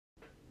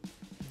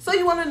So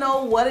you want to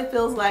know what it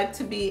feels like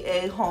to be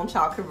a home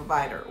childcare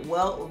provider?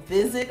 Well,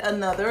 visit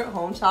another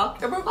home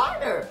childcare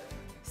provider.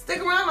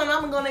 Stick around and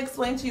I'm going to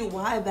explain to you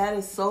why that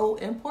is so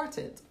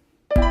important.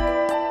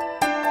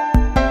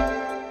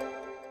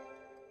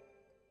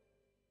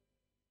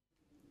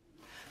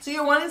 So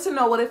you're wanting to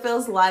know what it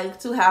feels like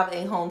to have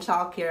a home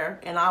childcare,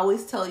 and I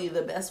always tell you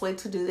the best way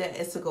to do that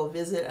is to go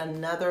visit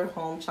another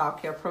home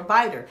childcare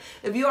provider.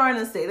 If you are in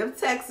the state of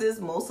Texas,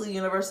 mostly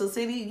Universal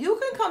City,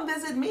 you can come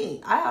visit me.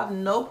 I have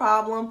no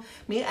problem.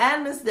 Me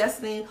and Miss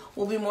Destiny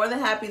will be more than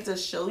happy to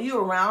show you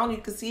around. You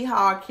can see how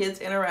our kids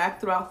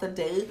interact throughout the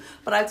day,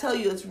 but I tell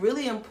you, it's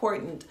really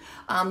important.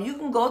 You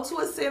can go to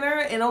a center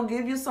and it'll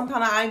give you some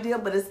kind of idea,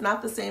 but it's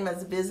not the same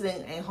as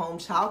visiting a home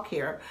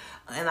childcare.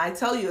 And I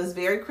tell you, it's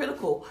very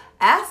critical.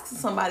 Ask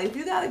somebody, if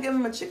you got to give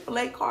them a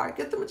Chick-fil-A card,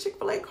 get them a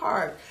Chick-fil-A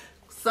card.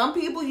 Some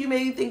people you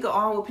may think,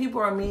 oh, well,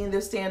 people are mean,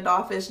 they're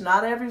standoffish.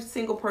 Not every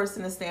single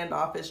person is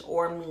standoffish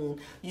or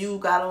mean. You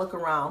got to look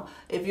around.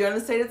 If you're in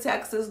the state of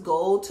Texas,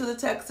 go to the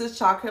Texas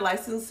Child Care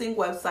Licensing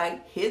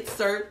website, hit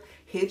search,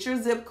 hit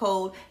your zip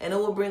code, and it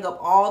will bring up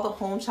all the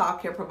home child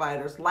care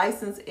providers,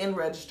 licensed and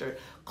registered.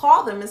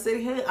 Call them and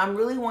say, hey, I'm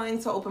really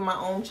wanting to open my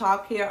own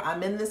child care.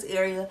 I'm in this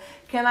area.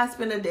 Can I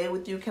spend a day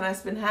with you? Can I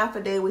spend half a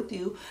day with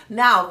you?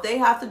 Now, if they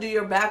have to do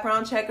your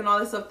background check and all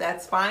this stuff,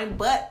 that's fine.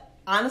 But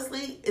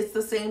honestly, it's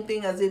the same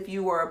thing as if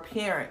you were a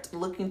parent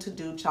looking to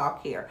do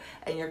childcare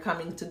and you're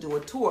coming to do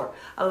a tour.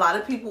 A lot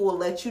of people will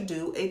let you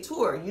do a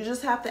tour. You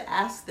just have to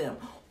ask them.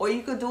 Or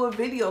you could do a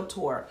video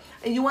tour.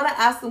 And you want to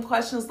ask them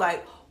questions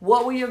like,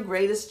 what were your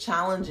greatest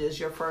challenges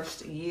your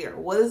first year?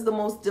 What is the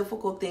most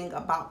difficult thing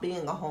about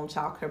being a home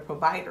child care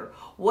provider?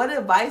 What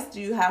advice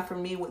do you have for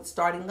me with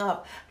starting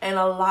up? And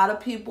a lot of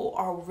people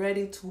are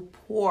ready to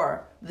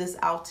pour this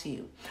out to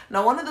you.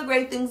 Now, one of the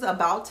great things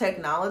about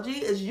technology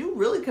is you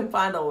really can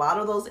find a lot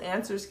of those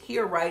answers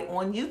here right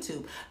on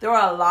YouTube. There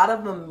are a lot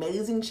of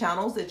amazing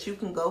channels that you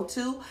can go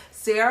to.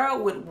 Sarah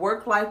with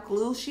Work Life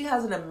Glue, she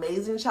has an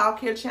amazing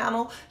childcare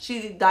channel.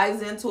 She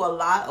dives into a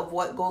lot of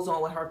what goes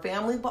on with her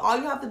family, but all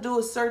you have to do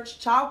is search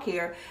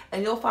childcare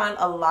and you'll find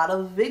a lot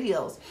of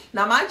videos.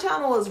 Now, my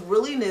channel is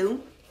really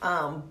new.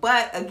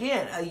 But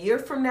again, a year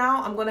from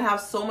now, I'm going to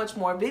have so much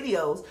more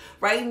videos.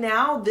 Right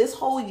now, this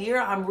whole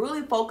year, I'm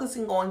really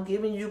focusing on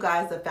giving you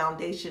guys the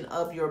foundation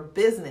of your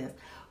business.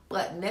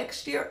 But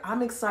next year,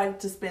 I'm excited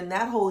to spend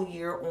that whole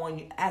year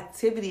on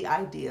activity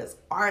ideas,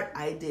 art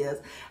ideas,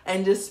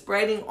 and just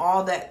spreading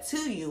all that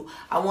to you.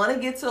 I want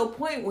to get to a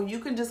point where you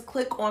can just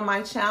click on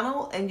my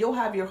channel and you'll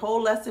have your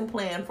whole lesson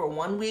plan for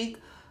 1 week,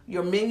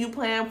 your menu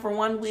plan for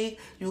 1 week.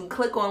 You can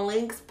click on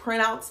links,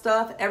 print out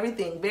stuff,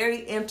 everything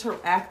very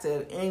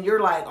interactive. And you're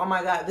like, oh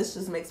my God, this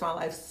just makes my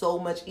life so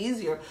much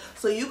easier.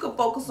 So you can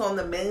focus on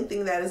the main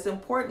thing that is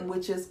important,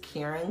 which is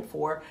caring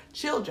for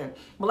children.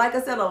 But like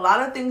I said, a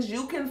lot of things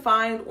you can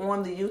find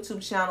on the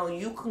YouTube channel,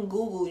 you can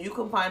Google, you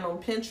can find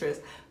on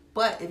Pinterest.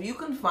 But if you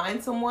can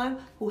find someone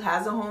who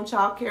has a home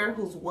child care,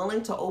 who's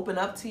willing to open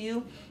up to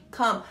you,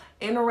 come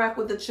interact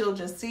with the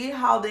children, see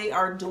how they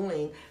are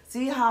doing,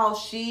 see how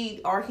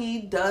she or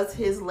he does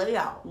his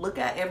layout, look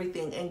at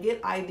everything and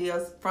get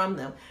ideas from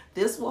them.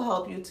 This will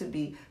help you to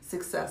be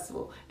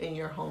successful in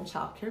your home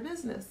child care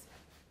business.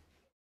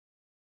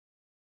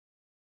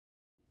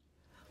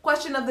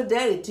 Question of the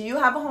day. Do you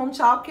have a home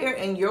child care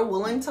and you're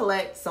willing to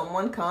let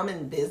someone come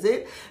and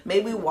visit?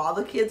 Maybe while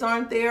the kids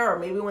aren't there or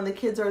maybe when the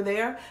kids are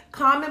there?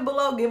 Comment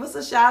below. Give us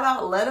a shout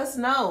out. Let us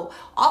know.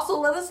 Also,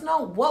 let us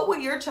know what were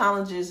your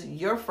challenges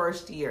your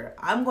first year.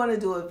 I'm going to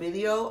do a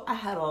video. I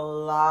had a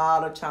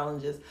lot of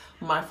challenges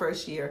my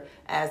first year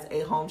as a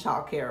home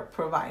child care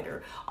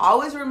provider.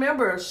 Always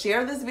remember,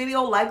 share this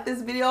video, like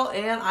this video,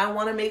 and I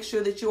want to make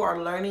sure that you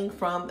are learning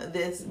from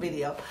this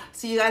video.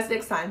 See you guys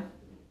next time.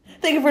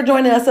 Thank you for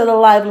joining us at the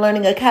Live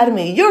Learning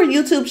Academy, your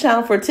YouTube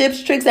channel for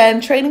tips, tricks,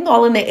 and training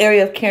all in the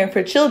area of caring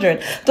for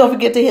children. Don't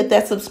forget to hit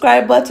that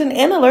subscribe button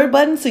and alert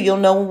button so you'll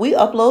know when we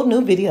upload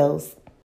new videos.